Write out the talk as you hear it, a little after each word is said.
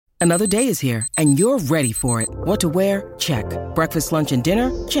Another day is here, and you're ready for it. What to wear? Check. Breakfast, lunch, and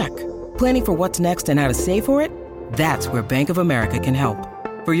dinner? Check. Planning for what's next and how to save for it? That's where Bank of America can help.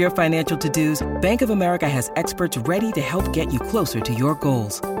 For your financial to-dos, Bank of America has experts ready to help get you closer to your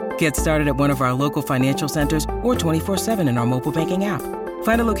goals. Get started at one of our local financial centers or 24/7 in our mobile banking app.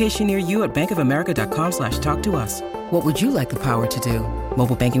 Find a location near you at bankofamerica.com/talktous. What would you like the power to do?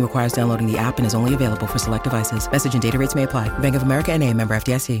 Mobile banking requires downloading the app and is only available for select devices. Message and data rates may apply. Bank of America N.A., member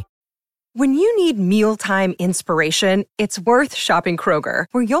FDIC. When you need mealtime inspiration, it's worth shopping Kroger,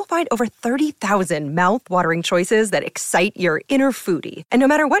 where you'll find over 30,000 mouth-watering choices that excite your inner foodie. And no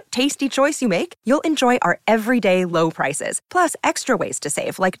matter what tasty choice you make, you'll enjoy our everyday low prices, plus extra ways to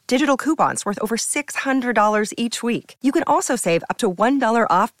save, like digital coupons worth over $600 each week. You can also save up to $1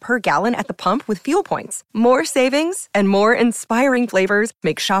 off per gallon at the pump with fuel points. More savings and more inspiring flavors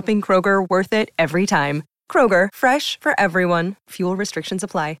make shopping Kroger worth it every time. Kroger, fresh for everyone. Fuel restrictions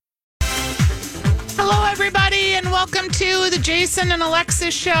apply. Hello, everybody, and welcome to the Jason and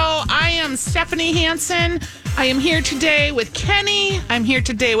Alexis Show. I am Stephanie Hansen. I am here today with Kenny. I'm here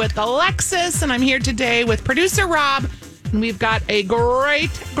today with Alexis, and I'm here today with producer Rob. And we've got a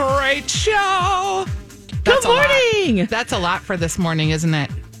great show. Good morning. That's a lot for this morning, isn't it?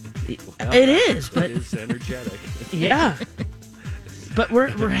 It is, but it's energetic. Yeah. But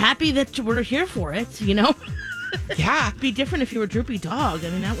we're happy that we're here for it, you know? Yeah. It'd be different if you were a droopy dog. I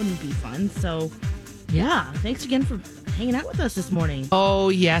mean, that wouldn't be fun. So, yeah. Thanks again for hanging out with us this morning. Oh,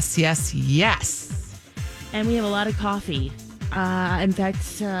 yes. And we have a lot of coffee. In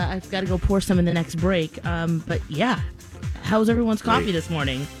fact, I've got to go pour some in the next break. But yeah. How's everyone's coffee this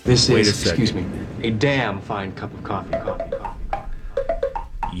morning? This Wait is, a second. excuse me, a damn fine cup of coffee.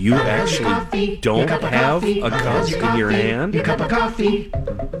 You actually don't have a cup in your hand? Your cup of coffee.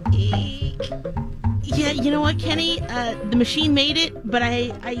 Yeah, you know what, Kenny? The machine made it, but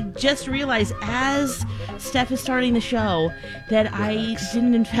I just realized as Steph is starting the show that I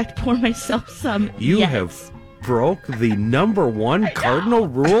didn't, in fact, pour myself some You yet. have broke the number one cardinal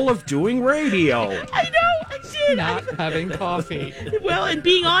rule of doing radio. I know, I did. Not having coffee. Well, and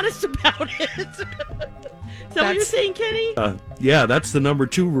being honest about it. Is that what you're saying, Kenny? Yeah, that's the number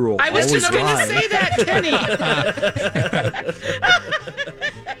 2 rule. I was Always just going to lie. say that, Kenny.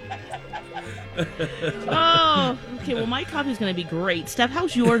 Oh, okay. Well, my coffee's going to be great. Steph,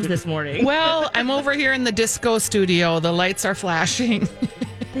 how's yours this morning? Well, I'm over here in the disco studio. The lights are flashing.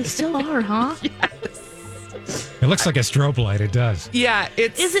 They still are, huh? It looks like a strobe light. It does. Yeah,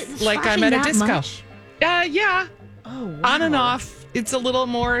 it's Is it like I'm flashing at a that disco. much? Yeah. Oh, wow. On and off. It's a little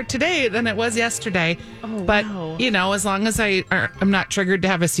more today than it was yesterday. Oh, but, wow. you know, as long as I'm not triggered to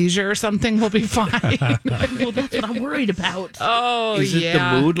have a seizure or something, we'll be fine. Well, that's what I'm worried about. Oh, Is it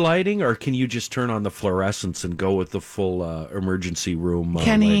yeah. the mood lighting, or can you just turn on the fluorescence and go with the full emergency room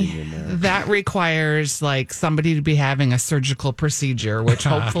Kenny, lighting in there? that requires, like, somebody to be having a surgical procedure, which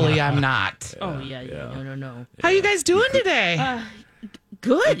hopefully I'm not. Oh, yeah. No. How you guys doing today?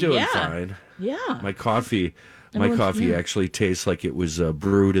 Good, I'm doing yeah. fine. Yeah. My coffee Yeah. actually tastes like it was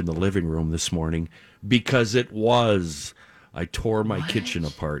brewed in the living room this morning, because it was. I tore my kitchen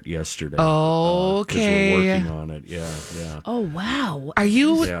apart yesterday. Okay. 'cause we're working on it. Yeah. Oh, wow. Are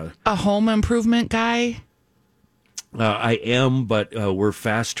you Yeah. a home improvement guy? I am, but we're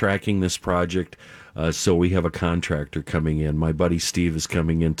fast tracking this project. So we have a contractor coming in. My buddy Steve is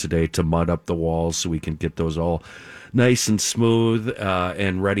coming in today to mud up the walls so we can get those all nice and smooth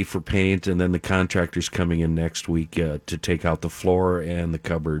and ready for paint. And then the contractor's coming in next week to take out the floor and the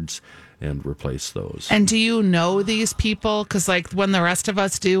cupboards and replace those. And do you know these people? Because, like, when the rest of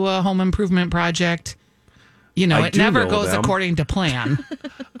us do a home improvement project, you know, I it do never know goes them. according to plan.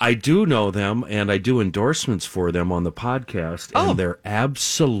 I do know them, and I do endorsements for them on the podcast, and they're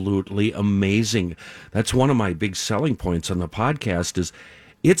absolutely amazing. That's one of my big selling points on the podcast is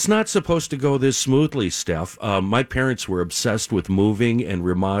it's not supposed to go this smoothly, Steph. My parents were obsessed with moving and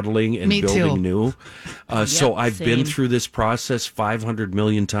remodeling and Me building too. new. So I've been same. through this process 500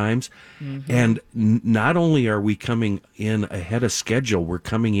 million times. And not only are we coming in ahead of schedule, we're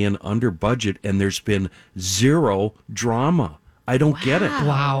coming in under budget, and there's been zero drama. I don't get it.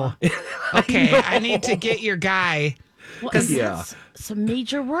 Wow. Okay, I need to get your guy. Well, and Yeah. that's some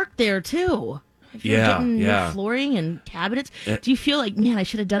major work there, too. If you're getting new yeah. flooring and cabinets, do you feel like, man, I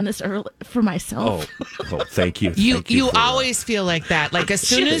should have done this early for myself? Thank you. You Thank you for always feel like that. Like as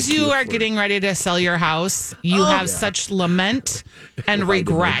soon as you are getting ready to sell your house, you have such lament and Why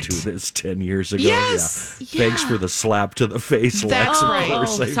didn't I regret. do this 10 years ago. Yes. Yeah. Thanks for the slap to the face, That's Lex. right. Of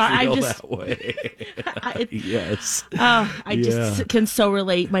course Oh, I sorry, I feel just- that way. Yes. I just can so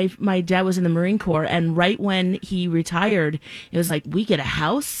relate. My dad was in the Marine Corps, and right when he retired, it was like, we get a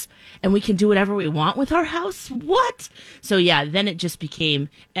house and we can do whatever we want with our house. What? So yeah, then it just became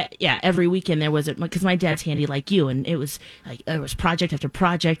every weekend there was because my dad's handy like you, and it was like there was project after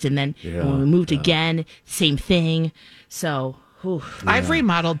project, and then when we moved again, same thing. So I've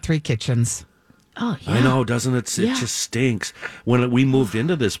remodeled 3 kitchens. oh yeah, I know, doesn't it? It Yeah. just stinks. When we moved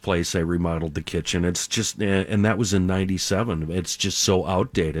into this place, I remodeled the kitchen. It's just, and that was in '97. It's just so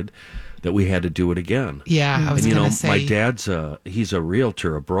outdated that we had to do it again. Yeah, I was And going to say. my dad's he's a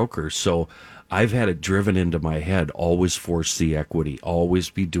realtor, a broker, so I've had it driven into my head. Always force the equity. Always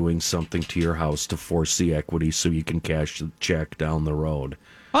be doing something to your house to force the equity so you can cash the check down the road.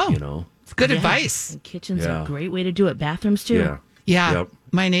 Oh. You know. It's good Yeah. advice. And kitchens Yeah. are a great way to do it. Bathrooms too. Yeah. Yeah. Yep.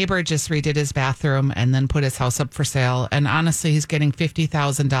 My neighbor just redid his bathroom and then put his house up for sale. And honestly, he's getting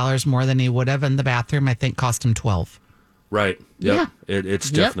 $50,000 more than he would have in the bathroom. I think cost him 12. Right. Yep. Yeah.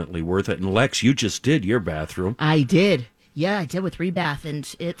 It's Yep. definitely worth it. And Lex, you just did your bathroom. I did. Yeah, I did with Rebath, and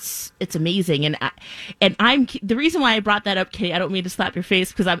it's amazing. And I'm the reason why I brought that up, Katie. I don't mean to slap your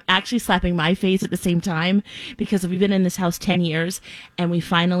face because I'm actually slapping my face at the same time because we've been in this house 10 years, and we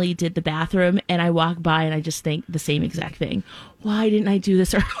finally did the bathroom. And I walk by and I just think the same exact thing. Why didn't I do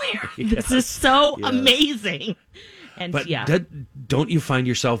this earlier? This is so amazing. And But yeah, don't you find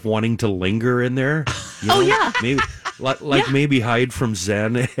yourself wanting to linger in there? You Oh, know, yeah. Maybe maybe hide from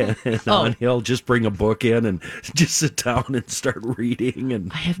Zen and on Hill. Just bring a book in and just sit down and start reading.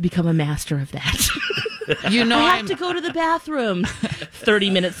 And I have become a master of that. You know, I have to go to the bathroom. 30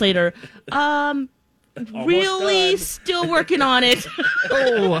 minutes later. Really done. still working on it.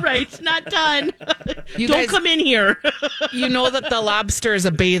 Oh, right. Not done. You Don't guys- come in here. you know that the lobster is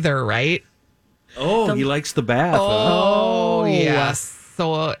a bather, right? he likes the bath. huh? Oh, yes.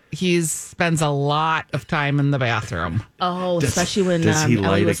 So he spends a lot of time in the bathroom. Oh, especially when Does he Ellie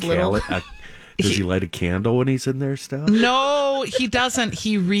light was little. Does he light a candle when he's in there still? No, he doesn't.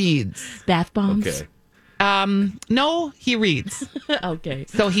 He reads. Bath bombs. Okay. No, he reads. Okay.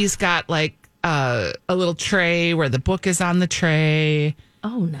 So he's got like a little tray where the book is on the tray.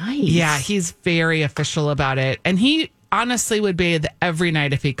 Oh, nice. Yeah, he's very official about it. And he honestly would bathe every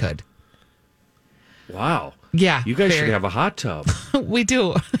night if he could. Wow. Yeah. You guys very- should have a hot tub. We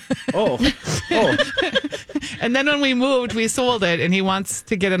do. Oh. And then when we moved, we sold it and he wants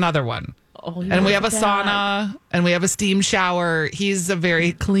to get another one. Oh, And we have a look at that. sauna and we have a steam shower. He's a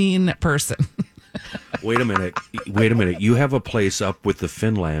very clean person. Wait a minute. You have a place up with the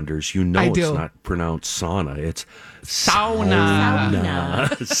Finlanders. You know I it's do. not pronounced sauna. It's Sauna.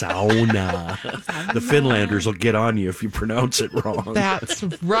 Sauna. The Finlanders will get on you if you pronounce it wrong. That's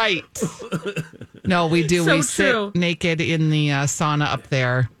right. No, we do. So we true. sit naked in the sauna up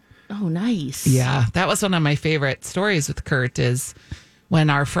there. Oh, nice. Yeah, that was one of my favorite stories with Kurt is when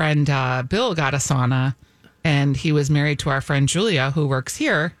our friend Bill got a sauna and he was married to our friend Julia who works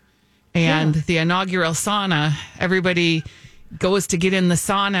here. And the inaugural sauna, everybody goes to get in the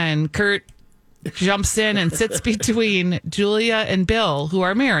sauna and Kurt jumps in and sits between Julia and Bill, who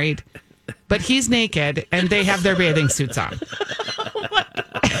are married, but he's naked and they have their bathing suits on.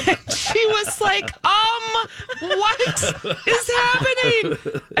 She was like, what is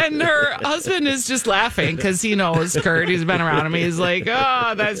happening? And her husband is just laughing because he knows Kurt. He's been around him. He's like,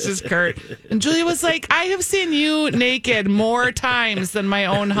 oh, that's just Kurt. And Julia was like, I have seen you naked more times than my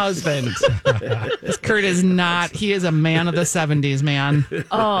own husband. Kurt is not, he is a man of the 70s, man.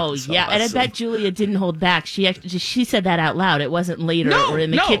 Oh, yeah. And I bet Julia didn't hold back. She said that out loud. It wasn't later No, or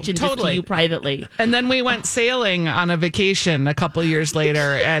in the no, kitchen just to totally. you privately. And then we went sailing on a vacation a couple years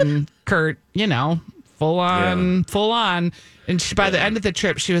later, and Kurt, full on. And by the end of the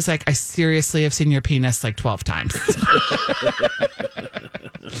trip, she was like, I seriously have seen your penis like 12 times.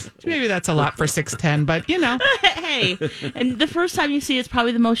 Maybe that's a lot for 6'10", but Hey, and the first time you see it's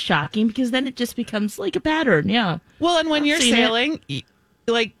probably the most shocking because then it just becomes like a pattern. Yeah. Well, and when you're seen it. sailing,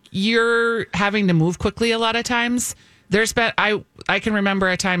 like you're having to move quickly a lot of times. There's been I can remember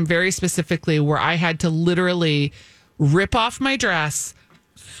a time very specifically where I had to literally rip off my dress,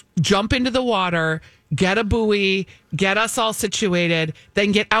 jump into the water, get a buoy, get us all situated,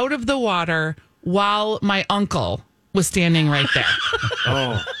 then get out of the water while my uncle was standing right there.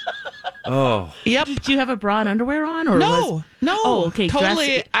 Oh. Oh, Yep. Did you have a bra and underwear on? Or No. Oh, okay. Totally.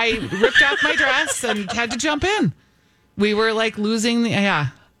 Dress- I ripped off my dress and had to jump in. We were like losing the, yeah.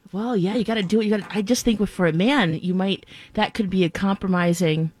 Well, yeah, you got to do it. I just think for a man, that could be a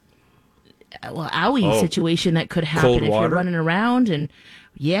compromising, owie situation that could happen Cold if water? you're running around and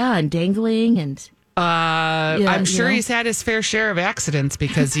dangling and. I'm sure he's had his fair share of accidents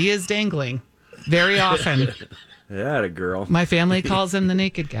because he is dangling very often. that a girl. My family calls him the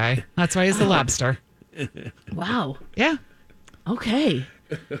naked guy. That's why he's the lobster. Wow. Yeah. Okay.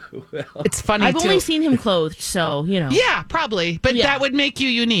 It's funny, I've too. only seen him clothed, so, Yeah, probably. But Yeah. that would make you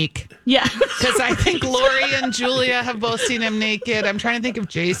unique. Yeah. Because I think Lori and Julia have both seen him naked. I'm trying to think if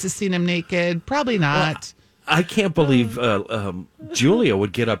Jace has seen him naked. Probably not. I can't believe Julia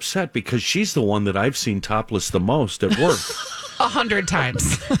would get upset because she's the one that I've seen topless the most at work. 100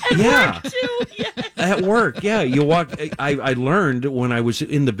 times. Yeah. At work, yeah. You walk. I learned when I was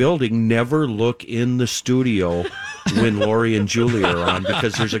in the building, never look in the studio when Lori and Julia are on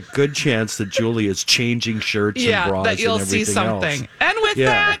because there's a good chance that Julia is changing shirts and bras that you'll and everything see something. else. And with Yeah.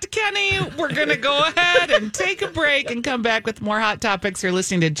 that, Kenny, we're going to go ahead and take a break and come back with more hot topics. You're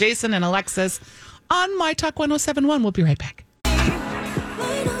listening to Jason and Alexis on My Talk 1071. We'll be right back.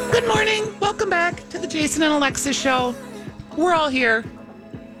 Good morning. Welcome back to the Jason and Alexis show. We're all here.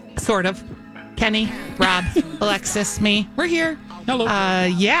 Sort of. Kenny, Rob, Alexis, me. We're here. Hello.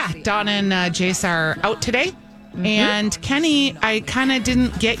 Yeah, Dawn and Jace are out today. And Kenny, I kind of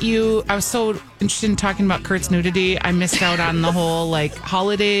didn't get you. I was so interested in talking about Kurt's nudity. I missed out on the whole like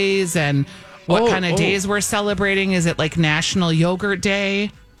holidays and what kind of days we're celebrating. Is it like National Yogurt Day?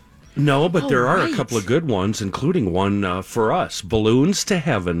 No, but there are right. a couple of good ones, including one for us. Balloons to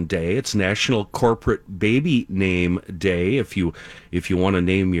Heaven Day. It's National Corporate Baby Name Day. If you want to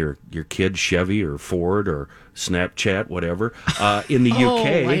name your kid Chevy or Ford or Snapchat, whatever. In the Oh, UK,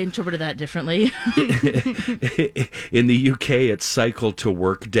 I interpreted that differently. in the UK, it's Cycle to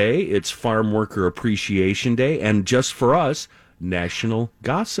Work Day. It's Farm Worker Appreciation Day, and just for us, National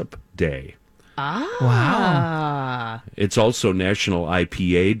Gossip Day. Wow. It's also National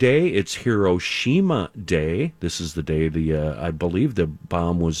IPA Day. It's Hiroshima Day. This is the day I believe the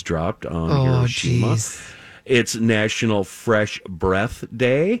bomb was dropped on Hiroshima. Jeez. It's National Fresh Breath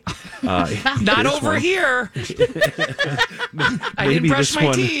Day. Not over here. I didn't brush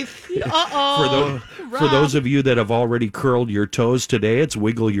my teeth. For those of you that have already curled your toes today, it's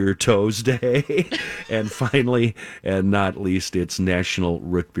Wiggle Your Toes Day. And finally, and not least, it's National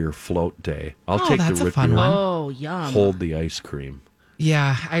Root Beer Float Day. I'll take that's the a root fun beer. one. Oh, yum. Hold the ice cream.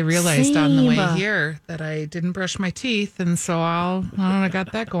 Yeah, I realized on the way Same. here that I didn't brush my teeth, and so I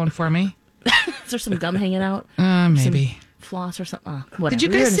got that going for me. Is there some gum hanging out? Maybe. Floss or something? Whatever. Did you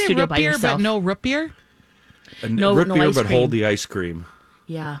You're in guys the say studio root by beer, yourself. but no root beer? No root beer, ice but cream. hold the ice cream.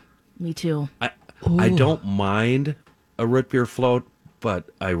 Yeah, me too. I don't mind a root beer float, but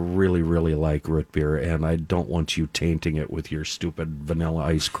I really, really like root beer, and I don't want you tainting it with your stupid vanilla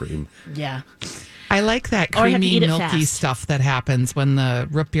ice cream. Yeah. I like that Or you have to creamy, eat it milky fast. stuff that happens when the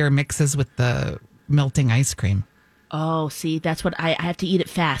root beer mixes with the melting ice cream. Oh, see, that's what I have to eat it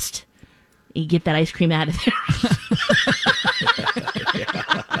fast. You get that ice cream out of there.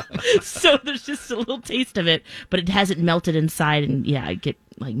 So there's just a little taste of it, but it hasn't melted inside, and yeah, I get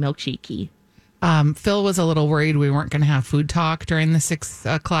like milkshakey. Phil was a little worried we weren't going to have food talk during the 6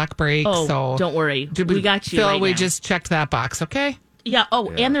 o'clock break. Oh, so don't worry. We got you, Phil, right we now. just checked that box, okay? Yeah. Oh,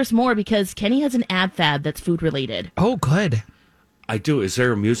 and there's more because Kenny has an ad fad that's food related. Oh, good. I do. Is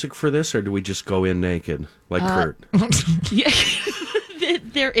there music for this, or do we just go in naked like Kurt? Yeah.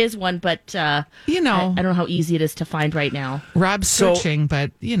 There is one, but I You know, don't know how easy it is to find right now. Rob's So- searching,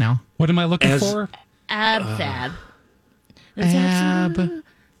 but, you know. What am I looking As- for? Ab fab. That's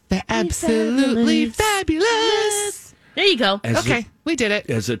The absolutely fabulous. There you go. Okay, we did it.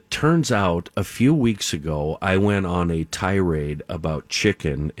 As it turns out, a few weeks ago, I went on a tirade about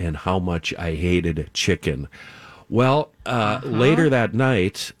chicken and how much I hated chicken. Well, later that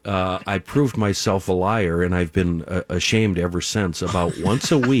night, I proved myself a liar, and I've been ashamed ever since. About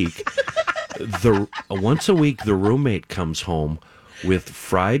once a week, the roommate comes home with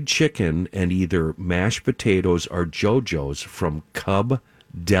fried chicken and either mashed potatoes or JoJo's from Cub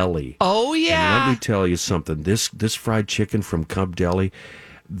Deli. Oh, And yeah. let me tell you something. This fried chicken from Cub Deli,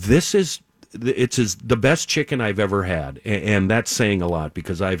 this is the best chicken I've ever had, and that's saying a lot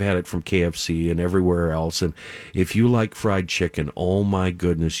because I've had it from KFC and everywhere else. And if you like fried chicken, oh my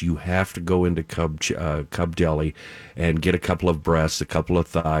goodness, you have to go into Cub Deli and get a couple of breasts, a couple of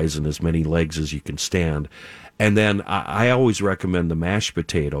thighs, and as many legs as you can stand. And then I always recommend the mashed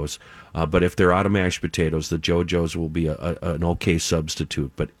potatoes, but if they're out of mashed potatoes, the JoJo's will be an okay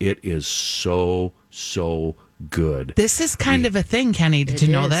substitute. But it is so good. This is kind of a thing, Kenny. Did you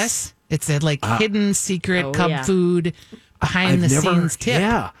know this? It's a hidden secret Cub food behind the scenes tip.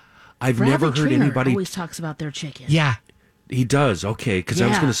 Yeah, I've Bradley never heard Traynor anybody. always talks about their chicken. Yeah. He does. Okay, because I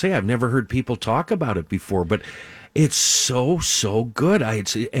was Yeah. going to say I've never heard people talk about it before, but it's so good. I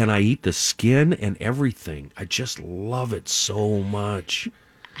eat the skin and everything. I just love it so much.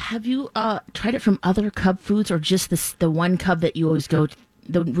 Have you tried it from other Cub foods or just the one Cub that you always go?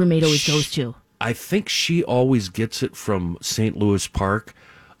 The roommate always goes to. I think she always gets it from St. Louis Park.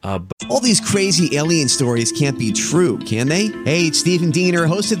 All these crazy alien stories can't be true, can they? Hey, it's Stephen Diener,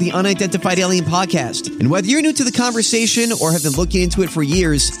 host of the Unidentified Alien Podcast. And whether you're new to the conversation or have been looking into it for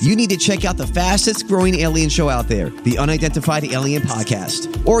years, you need to check out the fastest growing alien show out there, the Unidentified Alien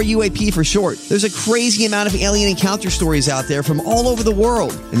Podcast, or UAP for short. There's a crazy amount of alien encounter stories out there from all over the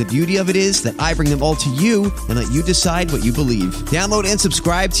world. And the beauty of it is that I bring them all to you and let you decide what you believe. Download and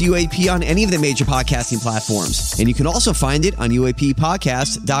subscribe to UAP on any of the major podcasting platforms. And you can also find it on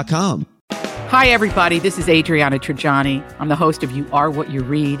UAPpodcast.com. Hi, everybody. This is Adriana Trajani. I'm the host of You Are What You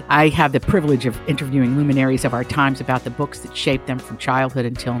Read. I have the privilege of interviewing luminaries of our times about the books that shaped them from childhood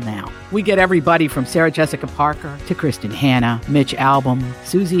until now. We get everybody from Sarah Jessica Parker to Kristen Hanna, Mitch Albom,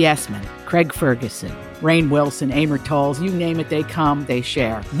 Susie Essman, Craig Ferguson, Rainn Wilson, Amor Tolls, you name it, they come, they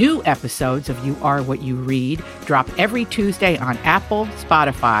share. New episodes of You Are What You Read drop every Tuesday on Apple,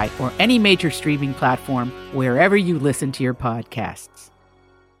 Spotify, or any major streaming platform wherever you listen to your podcasts.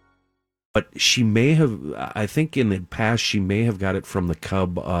 But she may have, I think in the past, she may have got it from the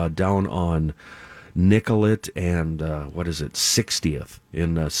Cub down on Nicollet and, 60th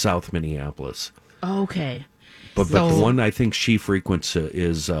in South Minneapolis. Okay. But the one I think she frequents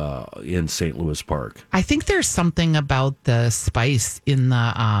is in St. Louis Park. I think there's something about the spice in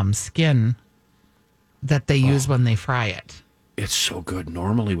the skin that they use when they fry it. It's so good.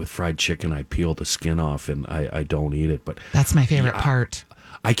 Normally with fried chicken, I peel the skin off and I don't eat it. But That's my favorite part.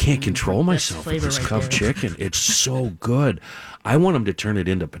 I can't control myself with flavor this right Cub there. chicken. It's so good. I want them to turn it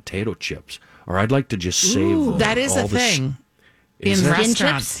into potato chips, or I'd like to just save. That is all a the thing Is in it?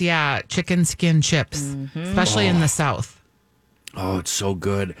 restaurants. Yeah, chicken skin chips, especially in the South. Oh, it's so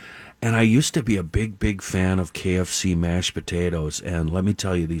good. And I used to be a big fan of KFC mashed potatoes. And let me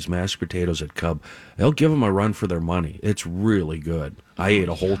tell you, these mashed potatoes at Cub, they'll give them a run for their money. It's really good. I ate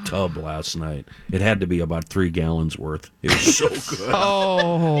a whole tub last night. It had to be about 3 gallons worth. It was so good.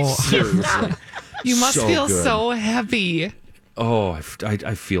 Oh, Seriously. you must So feel good. so heavy. Oh, I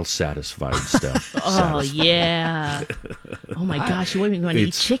feel satisfied, Steph. Oh, yeah. Oh, my gosh. You wouldn't even want to eat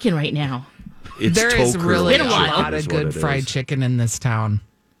It's- chicken right now. It's There is toe-curling really a Been a while. lot is of what good it fried is. chicken in this town.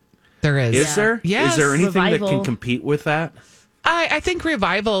 There is. Is there? Yes. Is there anything that Revival. can compete with that? I think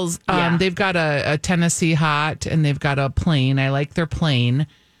Revivals, Yeah. they've got a Tennessee hot and they've got a plain. I like their plain.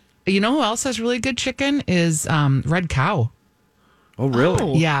 You know who else has really good chicken is Red Cow. Oh, really?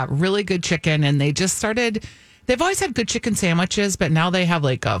 Oh. Yeah, really good chicken. And they just started, they've always had good chicken sandwiches, but now they have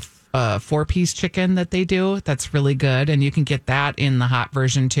like a 4-piece chicken that they do that's really good. And you can get that in the hot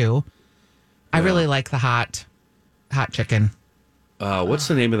version too. I really like the hot chicken. What's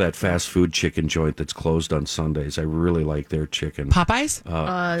the name of that fast food chicken joint that's closed on Sundays? I really like their chicken. Popeyes?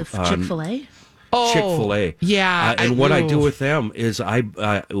 Chick-fil-A? Oh, Chick-fil-A. Yeah. And what I do ooh. with them is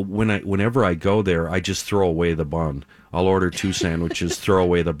whenever I go there, I just throw away the bun. I'll order 2 sandwiches, throw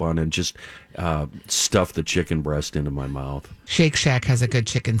away the bun, and just stuff the chicken breast into my mouth. Shake Shack has a good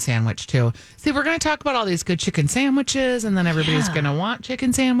chicken sandwich too. See, we're going to talk about all these good chicken sandwiches, and then everybody's going to want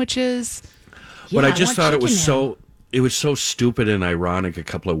chicken sandwiches. But Yeah, I just want thought it was chicken now. it was so stupid and ironic a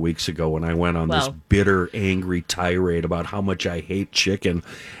couple of weeks ago when I went on this Well- bitter, angry tirade about how much I hate chicken.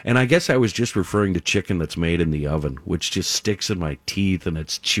 And I guess I was just referring to chicken that's made in the oven, which just sticks in my teeth and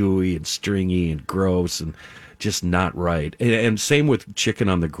it's chewy and stringy and gross and just not right. And same with chicken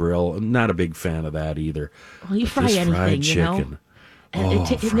on the grill. I'm not a big fan of that either. Well, you But fry this anything, fried you know? chicken. And Oh,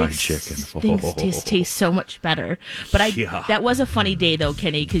 it fried makes chicken. things taste so much better. But Yeah. that was a funny day, though,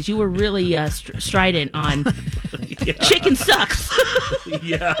 Kenny, because you were really strident on chicken sucks.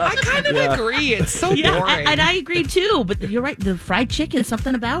 Yeah. I kind of agree. It's so Yeah, boring. and I agree, too. But you're right. The fried chicken,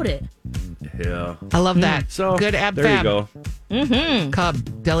 something about it. Yeah. I love that. So good ab there fab. you go.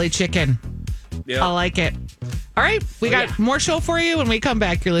 Cub deli chicken. Yeah. I like it. All right, we got more show for you when we come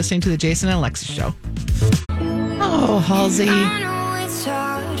back. You're listening to the Jason and Alexis Show. Oh, Halsey.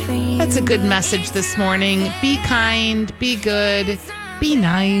 That's a good message this morning. Be kind, be good, be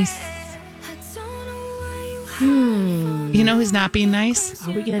nice. You know who's not being nice?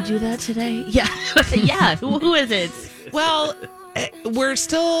 Are we going to do that today? Yeah. Yeah. Who is it? Well, we're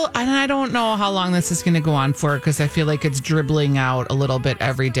still, and I don't know how long this is going to go on for because I feel like it's dribbling out a little bit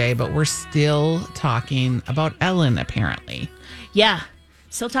every day, but we're still talking about Ellen, apparently. Yeah.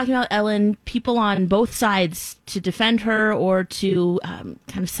 Still talking about Ellen, people on both sides to defend her or to kind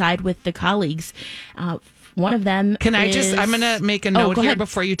of side with the colleagues. One of them I'm going to make a note here ahead.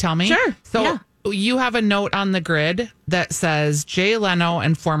 before you tell me. Sure. So yeah. You have a note on the grid that says Jay Leno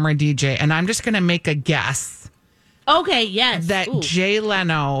and former DJ, and I'm just going to make a guess. Okay, yes. That Jay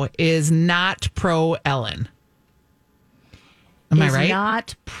Leno is not pro Ellen. Am I right?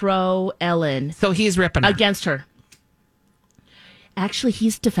 Not pro Ellen. So he's ripping her. Against her. Actually,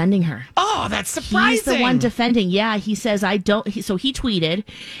 he's defending her. Oh, that's surprising. He's the one defending. Yeah, he says, so he tweeted,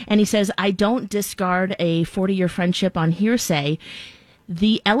 and he says, I don't discard a 40-year friendship on hearsay.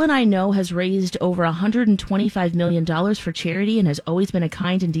 The Ellen I know has raised over $125 million for charity and has always been a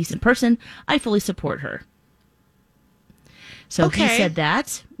kind and decent person. I fully support her. So he said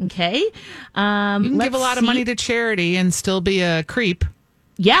that. Okay. You can give a lot of money to charity and still be a creep.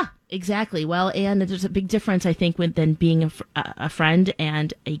 Yeah, exactly. Well, and there's a big difference, I think, than being a friend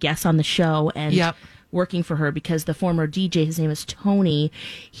and a guest on the show and working for her, because the former DJ, his name is Tony,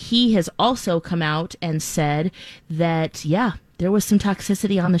 he has also come out and said that, there was some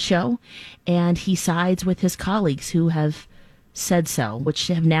toxicity on the show, and he sides with his colleagues who have said so, which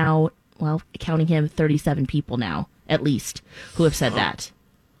have now, counting him, 37 people now, at least, who have said that.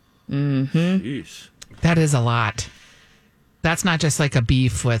 Mm-hmm. Jeez. That is a lot. That's not just like a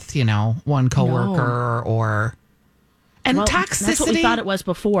beef with, one coworker or... And toxicity... That's what we thought it was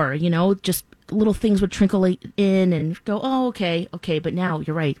before, just little things would trickle in and go, oh, okay, but now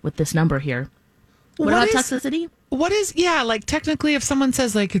you're right with this number here. What about toxicity? What is, technically if someone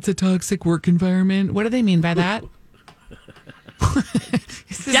says, it's a toxic work environment, what do they mean by that?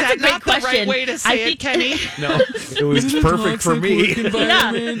 Is That's that a great not question. the right way to say it, Kenny? No, it was perfect for me.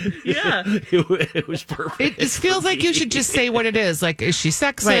 Yeah. It was perfect. It feels like you should just say what it is. Is she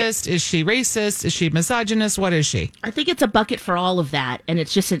sexist? Right. Is she racist? Is she misogynist? What is she? I think it's a bucket for all of that, and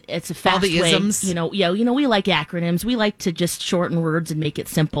it's just it's a fast all the isms. way. We like acronyms. We like to just shorten words and make it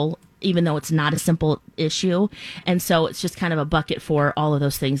simple, even though it's not a simple issue. And so it's just kind of a bucket for all of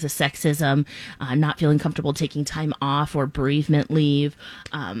those things: the sexism, not feeling comfortable taking time off or bereavement leave.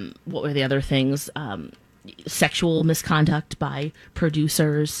 What were the other things? Sexual misconduct by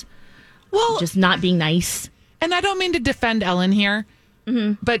producers. Well, just not being nice. And I don't mean to defend Ellen here,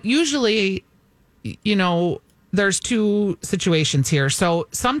 but usually, there's two situations here. So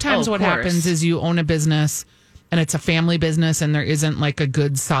sometimes what happens is you own a business and it's a family business and there isn't a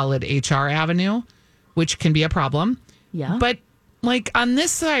good solid HR avenue, which can be a problem. Yeah. But on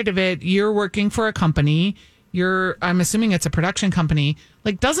this side of it, you're working for a company. I'm assuming it's a production company.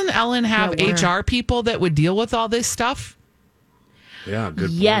 Doesn't Ellen have HR people that would deal with all this stuff? Yeah, good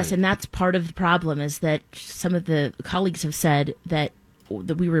point. Yes, and that's part of the problem is that some of the colleagues have said that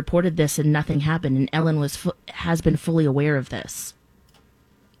we reported this and nothing happened, and Ellen has been fully aware of this.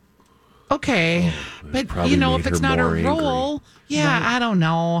 Okay, but if it's not a role, right. I don't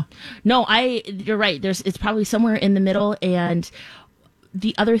know. No, you're right. It's probably somewhere in the middle. And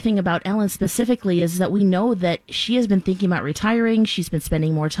the other thing about Ellen specifically is that we know that she has been thinking about retiring. She's been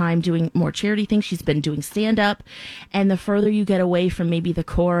spending more time doing more charity things. She's been doing stand up, and the further you get away from maybe the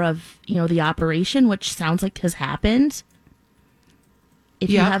core of the operation, which sounds like has happened, if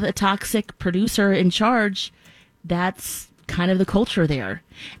you have a toxic producer in charge, that's kind of the culture there.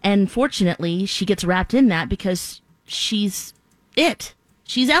 And fortunately, she gets wrapped in that because she's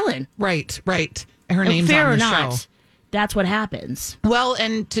Ellen. Right. Her name's fair on the or not, show. That's what happens. Well,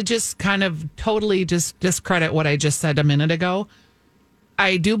 and to just kind of totally just discredit what I just said a minute ago,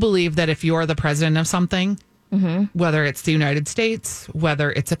 I do believe that if you're the president of something, whether it's the United States,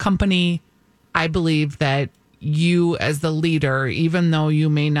 whether it's a company, I believe that you as the leader, even though you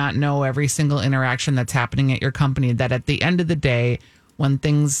may not know every single interaction that's happening at your company, that at the end of the day, when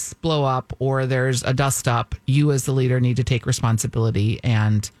things blow up or there's a dust up, you as the leader need to take responsibility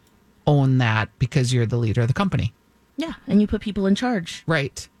and own that because you're the leader of the company. Yeah, and you put people in charge.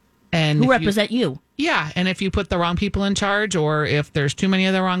 Right. And who represent you. Yeah, and if you put the wrong people in charge or if there's too many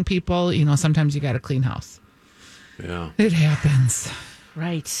of the wrong people, sometimes you got to clean house. Yeah. It happens.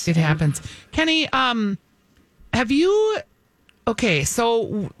 Right. It happens. Kenny, have you... Okay,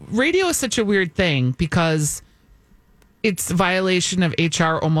 so radio is such a weird thing because it's violation of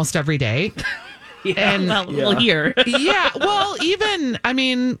HR almost every day. And well, here. Yeah. Well, even, I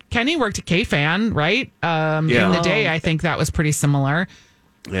mean, Kenny worked at KFAN, right? In the day, I think that was pretty similar.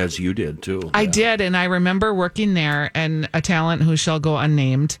 As you did, too. I did. And I remember working there, and a talent who shall go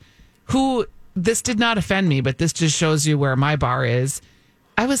unnamed, who, this did not offend me, but this just shows you where my bar is.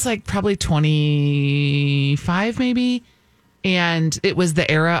 I was like probably 25, maybe. And it was the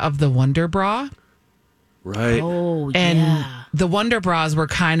era of the Wonder Bra. Right. Oh, And yeah. the Wonder Bras were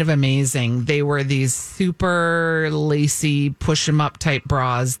kind of amazing. They were these super lacy, push 'em up type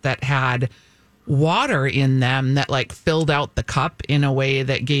bras that had water in them that like filled out the cup in a way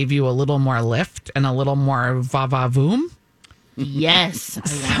that gave you a little more lift and a little more va-va-voom. Yes.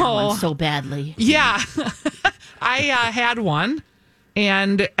 I want one so badly. Yeah. I had one.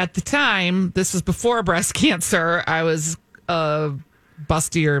 And at the time, this was before breast cancer, I was a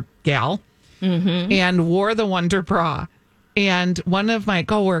bustier gal. And wore the Wonder Bra. And one of my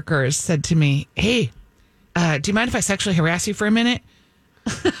coworkers said to me, "Hey, do you mind if I sexually harass you for a minute?"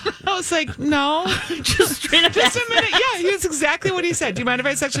 I was like, "No." Just straight up. Just a minute. Yeah, that's exactly what he said. "Do you mind if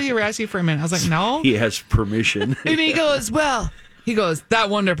I sexually harass you for a minute?" I was like, "No." He has permission. And he goes,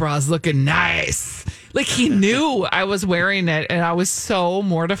 "That Wonder Bra is looking nice." Like he knew I was wearing it, and I was so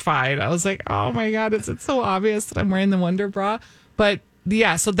mortified. I was like, "Oh my God, is it so obvious that I'm wearing the Wonder Bra?" But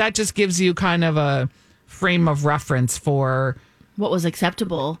yeah, so that just gives you kind of a frame of reference for What was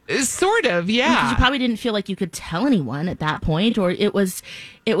acceptable. sort of, Because yeah. you probably didn't feel like you could tell anyone at that point, or it was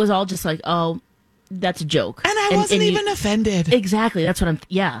all just like, oh, that's a joke. And I wasn't even offended. Exactly. That's what I'm.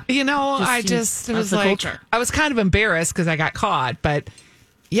 Yeah. You know, it that's was the like, culture. I was kind of embarrassed because I got caught. But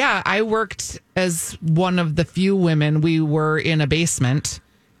yeah, I worked as one of the few women. We were in a basement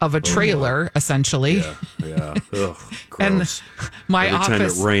of a trailer, essentially. Yeah. Ugh, And gross. my Every time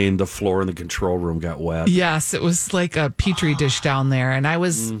office. it rained, the floor in the control room got wet. Yes, it was like a petri dish down there. And I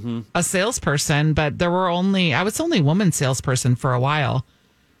was a salesperson, but I was only woman salesperson for a while.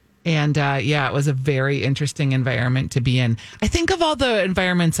 And it was a very interesting environment to be in. I think of all the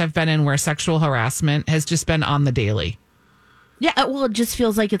environments I've been in where sexual harassment has just been on the daily. Yeah. Well, it just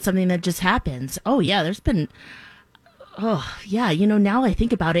feels like it's something that just happens. Oh, yeah. There's been. Oh, yeah. Now I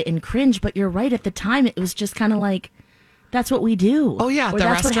think about it and cringe, but you're right. At the time, it was just kind of like, that's what we do. Oh, yeah, Or the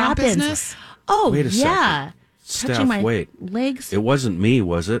that's what restaurant happens. business. Oh, Wait a yeah. second. Touching my wait. legs. It wasn't me,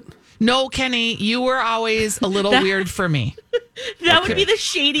 was it? No, Kenny, you were always a little weird for me. That would be the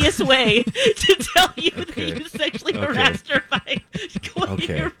shadiest way to tell you that you sexually harassed her by going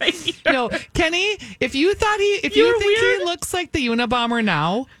in your right ear. No, Kenny, if you think weird. he looks like the Unabomber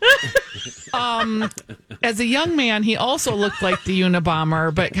now, as a young man, he also looked like the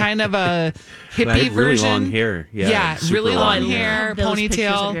Unabomber, but kind of a hippie I had really version. long hair. Yeah, super really long long hair, Those pictures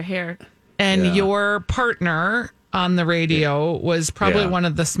of ponytail. your hair. And Yeah. your partner on the radio was probably Yeah. one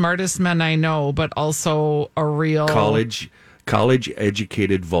of the smartest men I know, but also a real college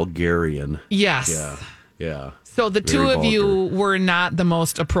educated vulgarian. Yes. Yeah. So the two Very of you vulgar. were not the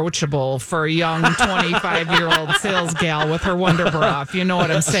most approachable for a young 25-year-old sales gal with her Wonder Bra, if you know what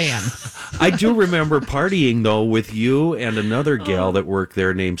I'm saying. I do remember partying though with you and another gal that worked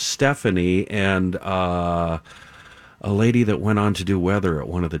there named Stephanie and a lady that went on to do weather at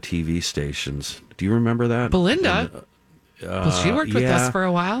one of the TV stations. Do you remember that? Belinda, well, she worked with yeah. us for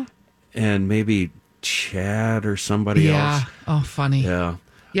a while. And maybe Chad or somebody else. Oh, funny. Yeah.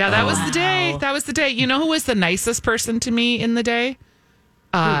 Yeah, that was the day. That was the day. You know who was the nicest person to me in the day?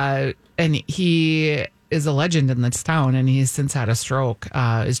 And he is a legend in this town, and he's since had a stroke,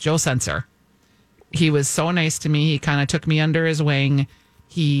 is Joe Sensor. He was so nice to me. He kind of took me under his wing.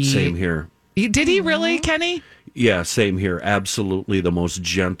 Same here. Did he really, Kenny? Yeah, same here. Absolutely the most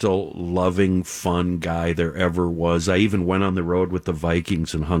gentle, loving, fun guy there ever was. I even went on the road with the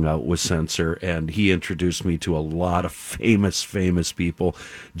Vikings and hung out with Sensor, and he introduced me to a lot of famous people.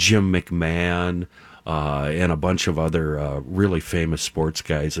 Jim McMahon, and a bunch of other really famous sports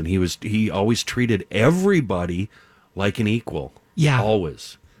guys. And he always treated everybody like an equal. Yeah.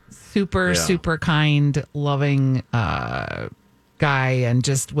 Always. Super kind, loving guy, and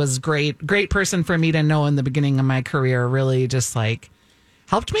just was great person for me to know in the beginning of my career. Really just like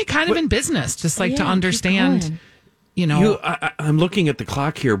helped me kind of in business, just like to Yeah, keep understand, going. you know. I'm looking at the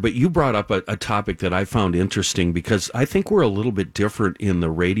clock here, but you brought up a topic that I found interesting because I think we're a little bit different in the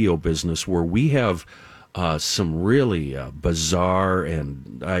radio business where we have some really bizarre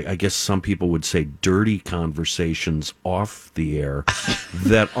and I guess some people would say dirty conversations off the air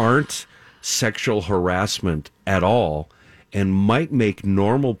that aren't sexual harassment at all and might make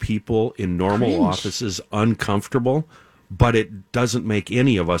normal people in normal Cringe. offices uncomfortable, but it doesn't make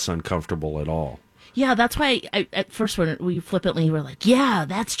any of us uncomfortable at all. Yeah, that's why at first when we flippantly were like, yeah,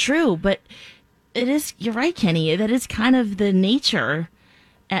 that's true. But it is, you're right, Kenny. That is kind of the nature.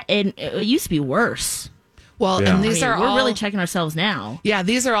 And it used to be worse. Well, and these are we're all really checking ourselves now. Yeah,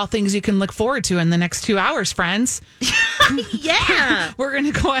 these are all things you can look forward to in the next 2 hours, friends. Yeah. We're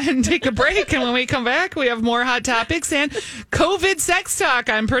going to go ahead and take a break. And when we come back, we have more hot topics and COVID sex talk,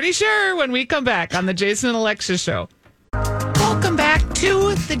 I'm pretty sure, when we come back on the Jason and Alexis Show. Welcome back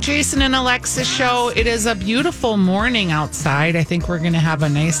to the Jason and Alexis Show. It is a beautiful morning outside. I think we're going to have a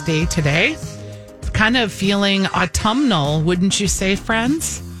nice day today. Kind of feeling autumnal, wouldn't you say,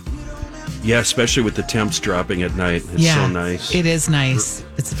 friends? Yeah, especially with the temps dropping at night. It's so nice. It is nice.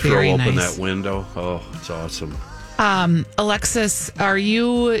 It's very nice. Throw open that window. Oh, it's awesome. Alexis, are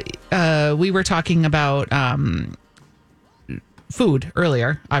you, we were talking about food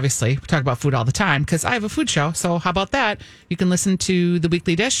earlier, obviously. We talk about food all the time because I have a food show. So how about that? You can listen to The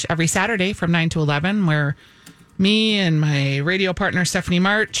Weekly Dish every Saturday from 9 to 11, where me and my radio partner, Stephanie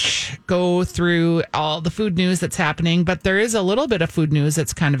March, go through all the food news that's happening. But there is a little bit of food news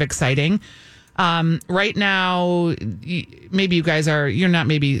that's kind of exciting. Right now, maybe you guys you're not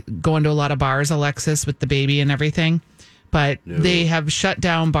maybe going to a lot of bars, Alexis, with the baby and everything. But they have shut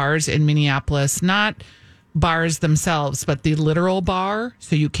down bars in Minneapolis, not bars themselves, but the literal bar.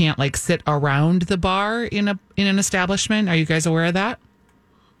 So you can't like sit around the bar in an establishment. Are you guys aware of that?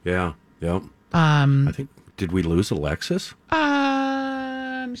 Yeah. Yep. I think. Did we lose Alexis?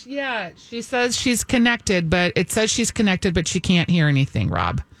 Yeah, she says she's connected, but it says she's connected, but she can't hear anything,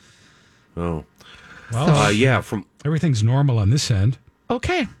 Rob. Oh. Well, yeah, everything's normal on this end.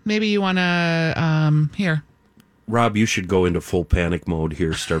 Okay, maybe you want to, here. Rob, you should go into full panic mode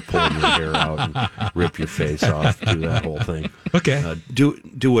here, start pulling your hair out and rip your face off, do that whole thing. Okay.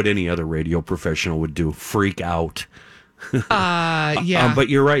 Do what any other radio professional would do, freak out. Yeah. But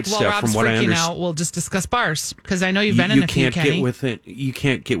you're right, Well, Steph. Rob's From what I freaking understand, out. We'll just discuss bars because I know you've been in a few, Kenny. You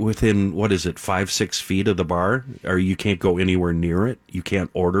can't get within, what is it, 5-6 feet of the bar, or you can't go anywhere near it. You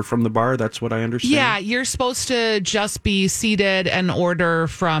can't order from the bar. That's what I understand. Yeah, you're supposed to just be seated and order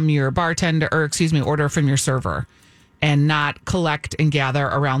from your bartender, or order from your server, and not collect and gather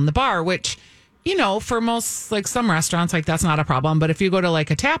around the bar. Which, for most, like some restaurants, like that's not a problem. But if you go to like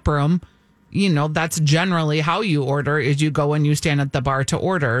a tap room, that's generally how you order is you go and you stand at the bar to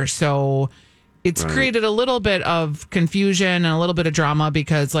order. So it's created a little bit of confusion and a little bit of drama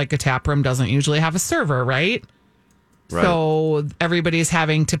because like a tap room doesn't usually have a server, right? So everybody's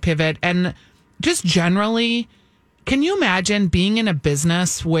having to pivot. And just generally, can you imagine being in a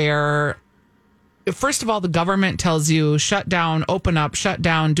business where, first of all, the government tells you shut down, open up, shut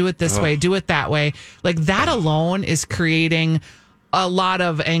down, do it this way, do it that way. Like that alone is creating a lot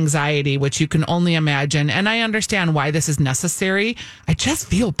of anxiety, which you can only imagine. And I understand why this is necessary. I just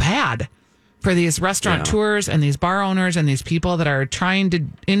feel bad for these restaurateurs and these bar owners and these people that are trying to,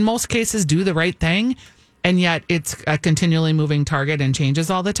 in most cases, do the right thing. And yet it's a continually moving target and changes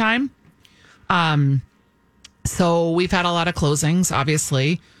all the time. So we've had a lot of closings,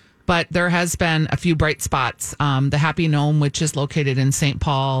 obviously, but there has been a few bright spots. The Happy Gnome, which is located in St.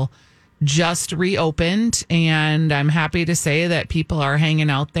 Paul, just reopened, and I'm happy to say that people are hanging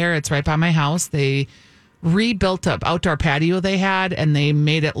out there. It's right by my house. They rebuilt up outdoor patio they had, and they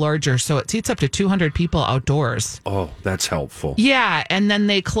made it larger, so it seats up to 200 people outdoors. Oh, that's helpful. Yeah, and then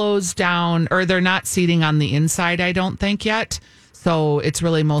they closed down, or they're not seating on the inside, I don't think yet. So it's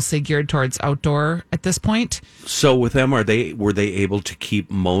really mostly geared towards outdoor at this point. So with them, were they able to keep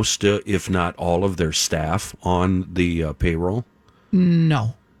most, if not all, of their staff on the payroll?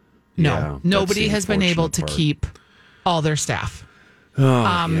 No. Yeah, Nobody has been able to keep all their staff.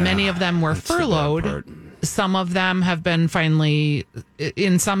 Many of them were furloughed. Some of them have been finally,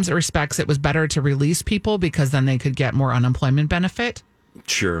 in some respects, it was better to release people because then they could get more unemployment benefit.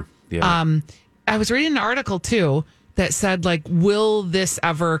 Sure. Yeah. I was reading an article too that said, like, will this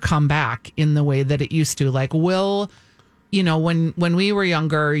ever come back in the way that it used to? Like, will, when we were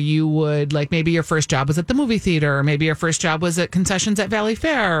younger, you would, like, maybe your first job was at the movie theater, or maybe your first job was at concessions at Valley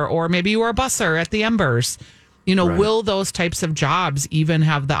Fair, or maybe you were a busser at the Embers. Will those types of jobs even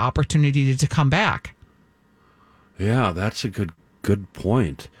have the opportunity to come back? Yeah, that's a good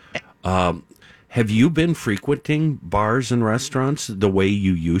point. Have you been frequenting bars and restaurants the way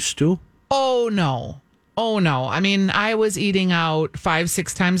you used to? Oh, no. I mean, I was eating out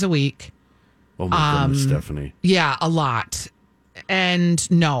 5-6 times a week. Oh, my goodness, Stephanie. Yeah, a lot. And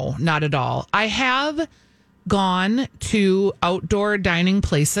no, not at all. I have gone to outdoor dining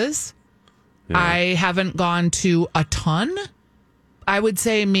places. Yeah. I haven't gone to a ton. I would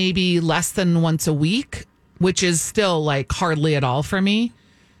say maybe less than once a week, which is still like hardly at all for me.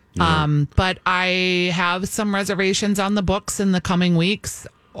 But I have some reservations on the books in the coming weeks,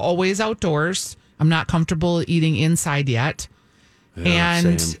 always outdoors. I'm not comfortable eating inside yet.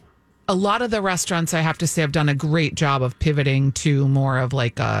 And same. a lot of the restaurants, I have to say, have done a great job of pivoting to more of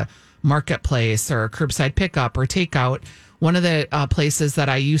like a marketplace or curbside pickup or takeout. One of the places that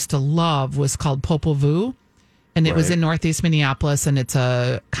I used to love was called Popol Vuh, and it was in Northeast Minneapolis, and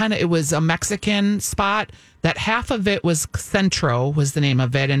it was a Mexican spot that half of it was Centro was the name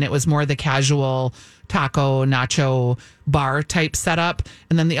of it, and it was more the casual taco, nacho bar type setup.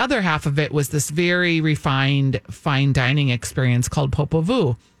 And then the other half of it was this very refined fine dining experience called Popol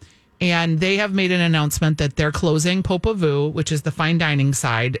Vuh. And they have made an announcement that they're closing Popol Vuh, which is the fine dining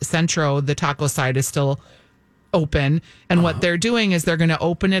side. Centro, the taco side, is still open. And what they're doing is they're going to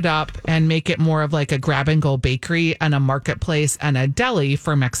open it up and make it more of like a grab-and-go bakery and a marketplace and a deli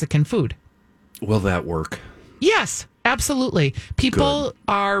for Mexican food. Will that work? Yes, absolutely. People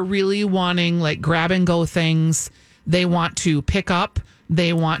are really wanting like grab-and-go things. They want to pick up.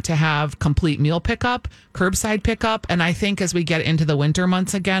 They want to have complete meal pickup, curbside pickup. And I think as we get into the winter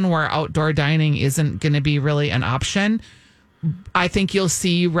months again, where outdoor dining isn't going to be really an option, I think you'll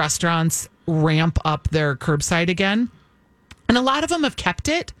see restaurants ramp up their curbside again. And a lot of them have kept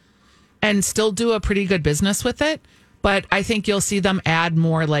it and still do a pretty good business with it. But I think you'll see them add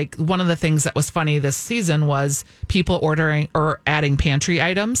more. Like one of the things that was funny this season was people ordering or adding pantry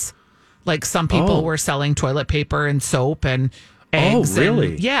items. Like some people were selling toilet paper and soap and eggs. Oh,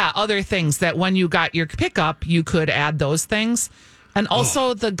 really? And, other things that when you got your pickup, you could add those things. And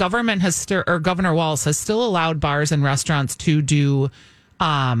also the government Governor Walz has still allowed bars and restaurants to do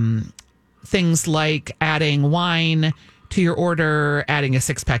things like adding wine to your order, adding a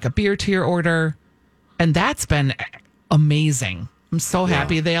 6-pack of beer to your order. And that's been amazing. I'm so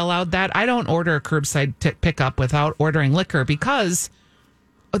happy they allowed that. I don't order curbside pickup without ordering liquor because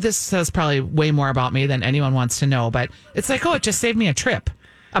this says probably way more about me than anyone wants to know. But it's like, it just saved me a trip.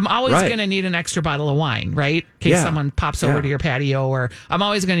 I'm always going to need an extra bottle of wine, right? In case someone pops over to your patio, or I'm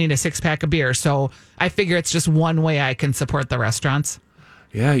always going to need a 6-pack of beer. So I figure it's just one way I can support the restaurants.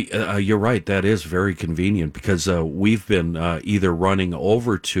 Yeah, you're right. That is very convenient because we've been either running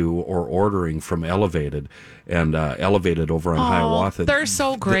over to or ordering from Elevated, and Elevated over on Hiawatha. They're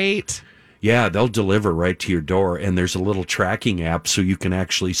so great. Yeah, they'll deliver right to your door, and there's a little tracking app so you can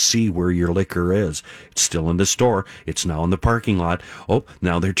actually see where your liquor is. It's still in the store. It's now in the parking lot. Oh,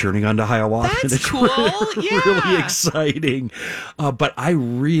 now they're turning onto Hiawatha. That's it's cool. Really exciting. But I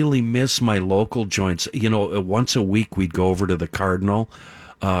really miss my local joints. Once a week we'd go over to the Cardinal.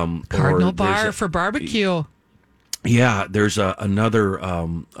 Cardinal Bar for barbecue. Yeah, there's another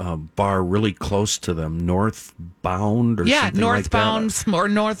bar really close to them, Northbound or something Northbound like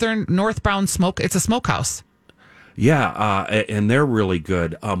that. Or Northbound Smoke. It's a smokehouse. Yeah, and they're really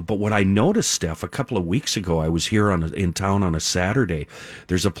good. But what I noticed, Steph, a couple of weeks ago, I was here in town on a Saturday.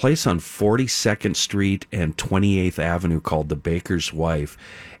 There's a place on 42nd Street and 28th Avenue called The Baker's Wife.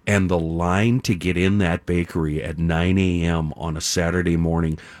 And the line to get in that bakery at 9 a.m. on a Saturday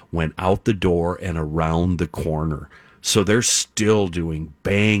morning went out the door and around the corner. So they're still doing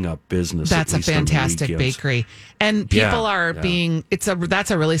bang up business. That's a fantastic bakery. And people are being,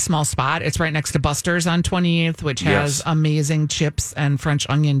 that's a really small spot. It's right next to Buster's on 28th, which has amazing chips and French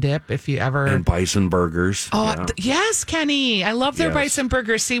onion dip if you ever. And bison burgers. Oh, yes, Kenny. I love their bison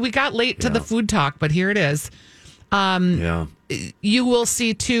burgers. See, we got late to the food talk, but here it is. You will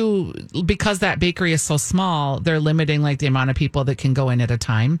see too, because that bakery is so small, they're limiting like the amount of people that can go in at a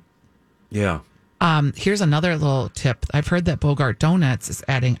time. Yeah. Here's another little tip. I've heard that Bogart Donuts is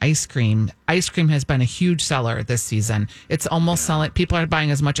adding ice cream. Ice cream has been a huge seller this season. It's almost selling. People are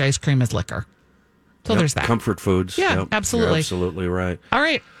buying as much ice cream as liquor. So there's that. Comfort foods. Yeah, absolutely. You're absolutely right. All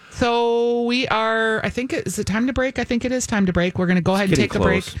right. So we are, is it time to break? I think it is time to break. We're going to go ahead and take a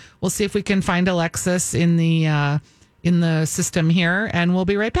break. We'll see if we can find Alexis in the system here, and we'll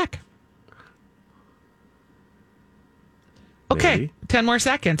be right back. Okay, Maybe. 10 more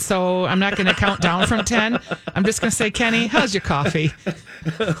seconds. So I'm not going to count down from 10. I'm just going to say, Kenny, how's your coffee?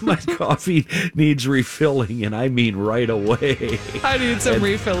 My coffee needs refilling, and I mean right away. I need some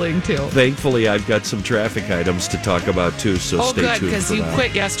refilling, too. Thankfully, I've got some traffic items to talk about, too, so stay tuned. Oh, good, because you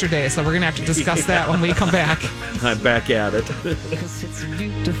quit yesterday, so we're going to have to discuss that when we come back. I'm back at it. Because it's a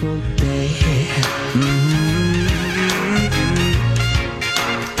beautiful day.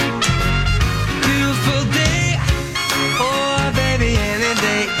 Beautiful day. Oh, baby, any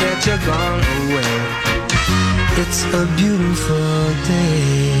day that you're gone away. It's a beautiful day.